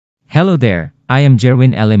Hello there, I am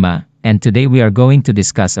Jerwin Elima, and today we are going to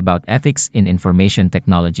discuss about ethics in information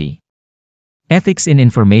technology. Ethics in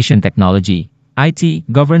information technology,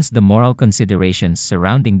 IT, governs the moral considerations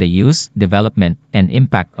surrounding the use, development, and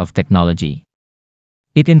impact of technology.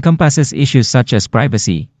 It encompasses issues such as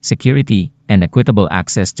privacy, security, and equitable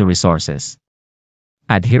access to resources.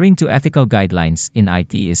 Adhering to ethical guidelines in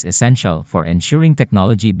IT is essential for ensuring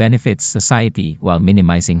technology benefits society while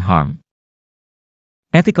minimizing harm.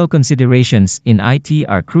 Ethical considerations in IT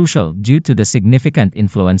are crucial due to the significant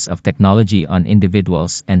influence of technology on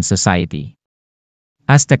individuals and society.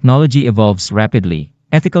 As technology evolves rapidly,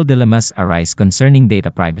 ethical dilemmas arise concerning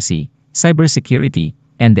data privacy, cybersecurity,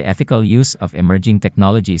 and the ethical use of emerging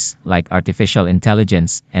technologies like artificial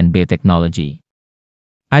intelligence and biotechnology.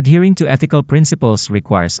 Adhering to ethical principles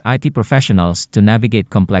requires IT professionals to navigate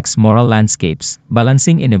complex moral landscapes,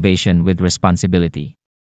 balancing innovation with responsibility.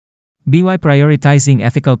 By prioritizing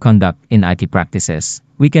ethical conduct in IT practices,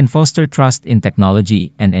 we can foster trust in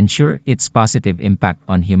technology and ensure its positive impact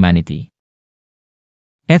on humanity.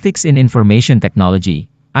 Ethics in information technology,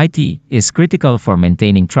 IT, is critical for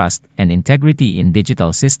maintaining trust and integrity in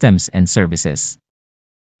digital systems and services.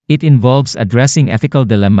 It involves addressing ethical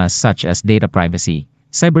dilemmas such as data privacy,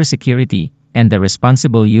 cybersecurity, and the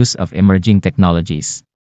responsible use of emerging technologies.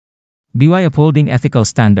 By upholding ethical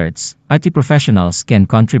standards, IT professionals can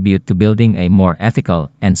contribute to building a more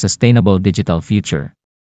ethical and sustainable digital future.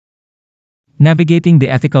 Navigating the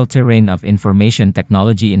ethical terrain of information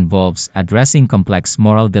technology involves addressing complex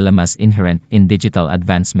moral dilemmas inherent in digital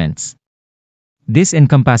advancements. This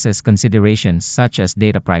encompasses considerations such as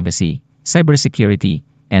data privacy, cybersecurity,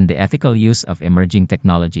 and the ethical use of emerging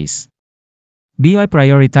technologies. By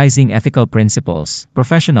prioritizing ethical principles,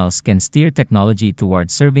 professionals can steer technology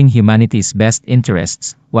towards serving humanity's best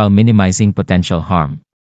interests while minimizing potential harm.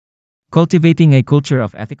 Cultivating a culture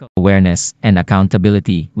of ethical awareness and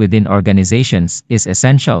accountability within organizations is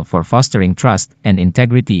essential for fostering trust and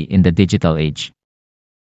integrity in the digital age.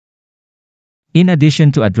 In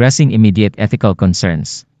addition to addressing immediate ethical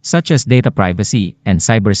concerns, such as data privacy and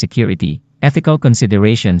cybersecurity, ethical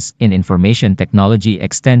considerations in information technology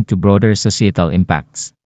extend to broader societal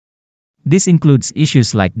impacts. This includes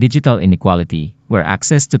issues like digital inequality, where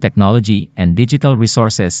access to technology and digital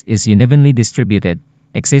resources is unevenly distributed,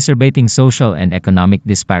 exacerbating social and economic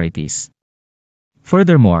disparities.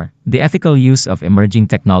 Furthermore, the ethical use of emerging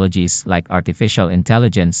technologies like artificial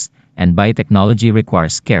intelligence and biotechnology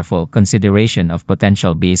requires careful consideration of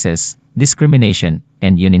potential biases, discrimination,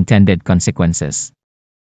 and unintended consequences.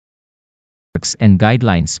 Frameworks and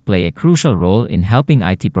guidelines play a crucial role in helping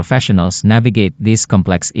IT professionals navigate these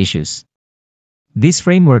complex issues. These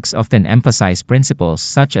frameworks often emphasize principles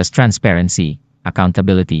such as transparency,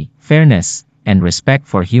 accountability, fairness, and respect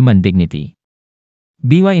for human dignity.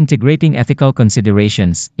 By integrating ethical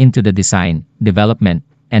considerations into the design, development,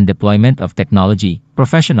 and deployment of technology,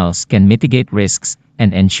 professionals can mitigate risks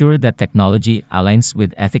and ensure that technology aligns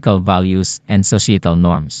with ethical values and societal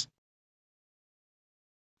norms.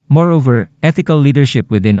 Moreover, ethical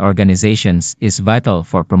leadership within organizations is vital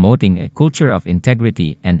for promoting a culture of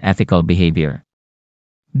integrity and ethical behavior.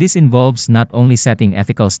 This involves not only setting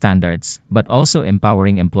ethical standards, but also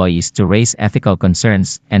empowering employees to raise ethical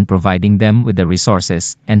concerns and providing them with the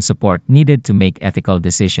resources and support needed to make ethical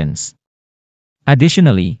decisions.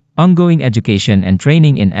 Additionally, ongoing education and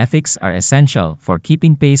training in ethics are essential for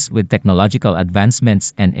keeping pace with technological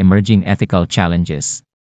advancements and emerging ethical challenges.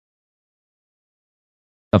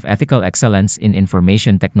 Of ethical excellence in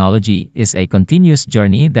information technology is a continuous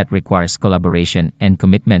journey that requires collaboration and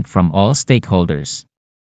commitment from all stakeholders.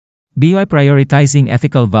 By prioritizing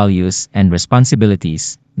ethical values and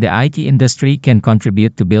responsibilities, the IT industry can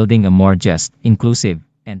contribute to building a more just, inclusive,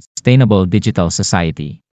 and sustainable digital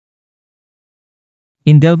society.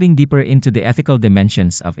 In delving deeper into the ethical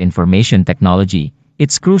dimensions of information technology,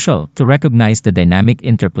 it's crucial to recognize the dynamic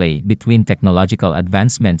interplay between technological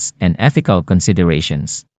advancements and ethical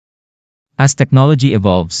considerations. As technology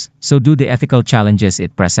evolves, so do the ethical challenges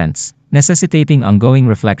it presents, necessitating ongoing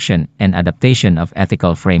reflection and adaptation of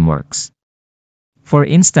ethical frameworks. For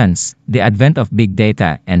instance, the advent of big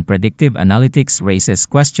data and predictive analytics raises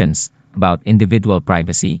questions about individual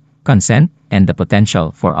privacy, consent, and the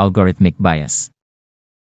potential for algorithmic bias.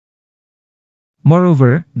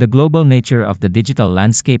 Moreover, the global nature of the digital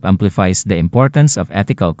landscape amplifies the importance of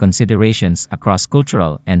ethical considerations across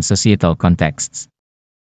cultural and societal contexts.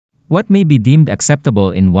 What may be deemed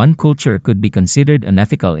acceptable in one culture could be considered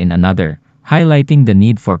unethical in another, highlighting the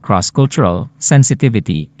need for cross-cultural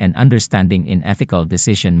sensitivity and understanding in ethical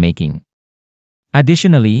decision-making.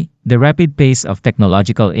 Additionally, the rapid pace of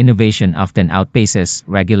technological innovation often outpaces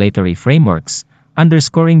regulatory frameworks,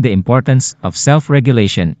 underscoring the importance of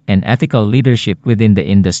self-regulation and ethical leadership within the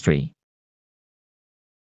industry.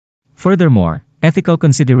 Furthermore, ethical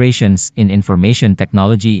considerations in information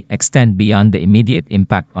technology extend beyond the immediate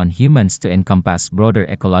impact on humans to encompass broader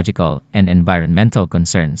ecological and environmental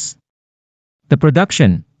concerns. The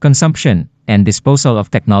production, consumption, and disposal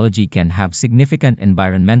of technology can have significant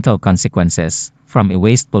environmental consequences, from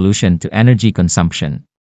waste pollution to energy consumption.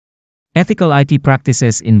 Ethical IT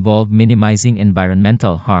practices involve minimizing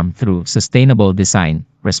environmental harm through sustainable design,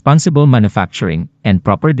 responsible manufacturing, and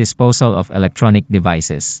proper disposal of electronic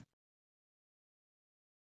devices.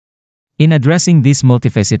 In addressing these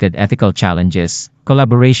multifaceted ethical challenges,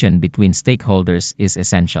 collaboration between stakeholders is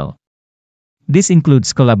essential. This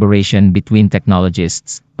includes collaboration between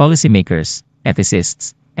technologists, policymakers,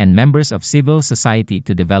 ethicists, and members of civil society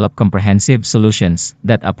to develop comprehensive solutions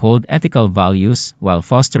that uphold ethical values while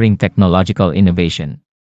fostering technological innovation.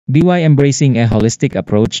 By embracing a holistic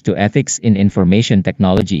approach to ethics in information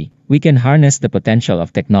technology, we can harness the potential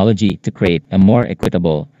of technology to create a more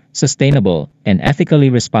equitable, sustainable, and ethically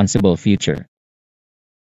responsible future.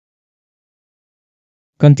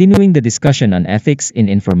 Continuing the discussion on ethics in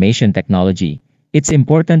information technology, it's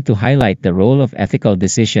important to highlight the role of ethical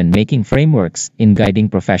decision-making frameworks in guiding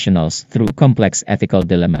professionals through complex ethical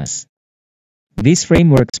dilemmas. These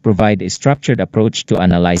frameworks provide a structured approach to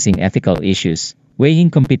analyzing ethical issues,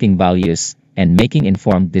 weighing competing values, and making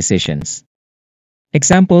informed decisions.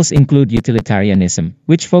 Examples include utilitarianism,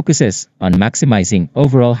 which focuses on maximizing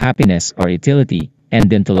overall happiness or utility, and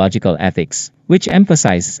deontological ethics, which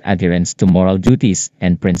emphasizes adherence to moral duties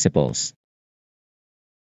and principles.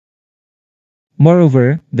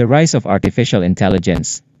 Moreover, the rise of artificial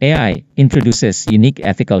intelligence, AI, introduces unique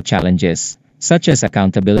ethical challenges, such as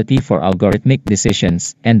accountability for algorithmic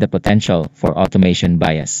decisions and the potential for automation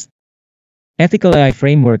bias. Ethical AI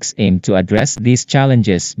frameworks aim to address these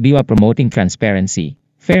challenges by promoting transparency,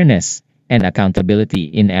 fairness, and accountability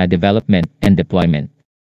in AI development and deployment.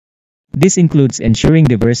 This includes ensuring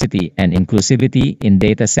diversity and inclusivity in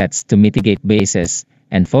data sets to mitigate biases,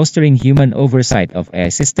 and fostering human oversight of AI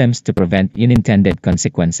systems to prevent unintended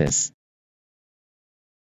consequences.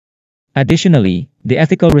 Additionally, the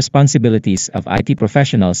ethical responsibilities of IT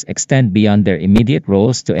professionals extend beyond their immediate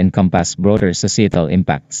roles to encompass broader societal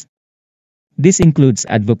impacts. This includes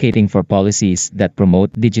advocating for policies that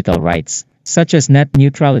promote digital rights, such as net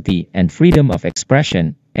neutrality and freedom of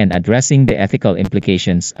expression, and addressing the ethical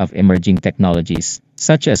implications of emerging technologies,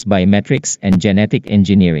 such as biometrics and genetic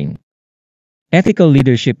engineering. Ethical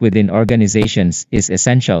leadership within organizations is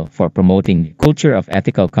essential for promoting a culture of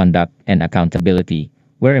ethical conduct and accountability,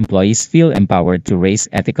 where employees feel empowered to raise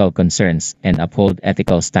ethical concerns and uphold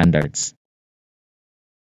ethical standards.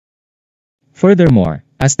 Furthermore,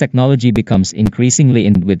 as technology becomes increasingly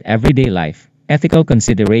in with everyday life, ethical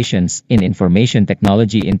considerations in information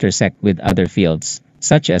technology intersect with other fields,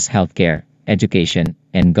 such as healthcare, education,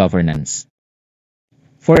 and governance.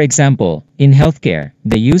 For example, in healthcare,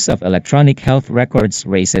 the use of electronic health records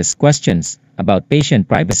raises questions about patient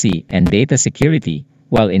privacy and data security,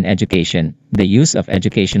 while in education, the use of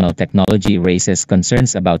educational technology raises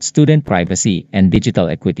concerns about student privacy and digital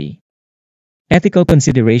equity. Ethical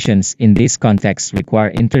considerations in this context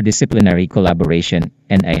require interdisciplinary collaboration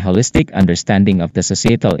and a holistic understanding of the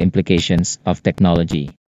societal implications of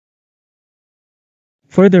technology.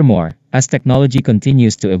 Furthermore, as technology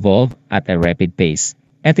continues to evolve at a rapid pace,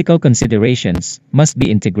 ethical considerations must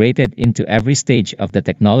be integrated into every stage of the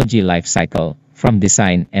technology life cycle, from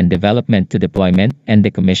design and development to deployment and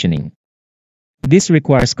decommissioning. This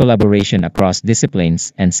requires collaboration across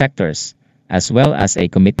disciplines and sectors, as well as a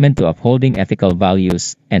commitment to upholding ethical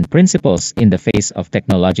values and principles in the face of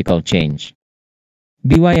technological change.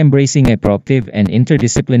 By embracing a proactive and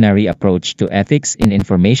interdisciplinary approach to ethics in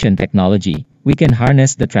information technology, we can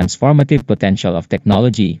harness the transformative potential of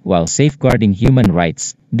technology while safeguarding human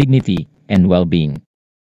rights, dignity, and well-being.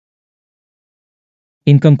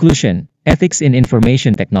 In conclusion, ethics in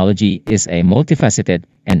information technology is a multifaceted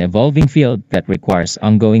and evolving field that requires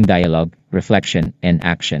ongoing dialogue, reflection, and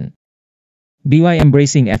action. By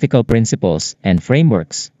embracing ethical principles and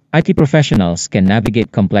frameworks, IT professionals can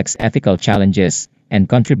navigate complex ethical challenges and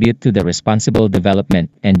contribute to the responsible development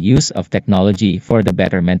and use of technology for the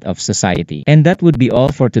betterment of society. And that would be all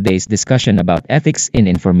for today's discussion about ethics in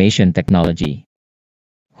information technology.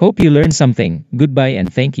 Hope you learned something. Goodbye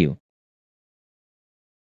and thank you.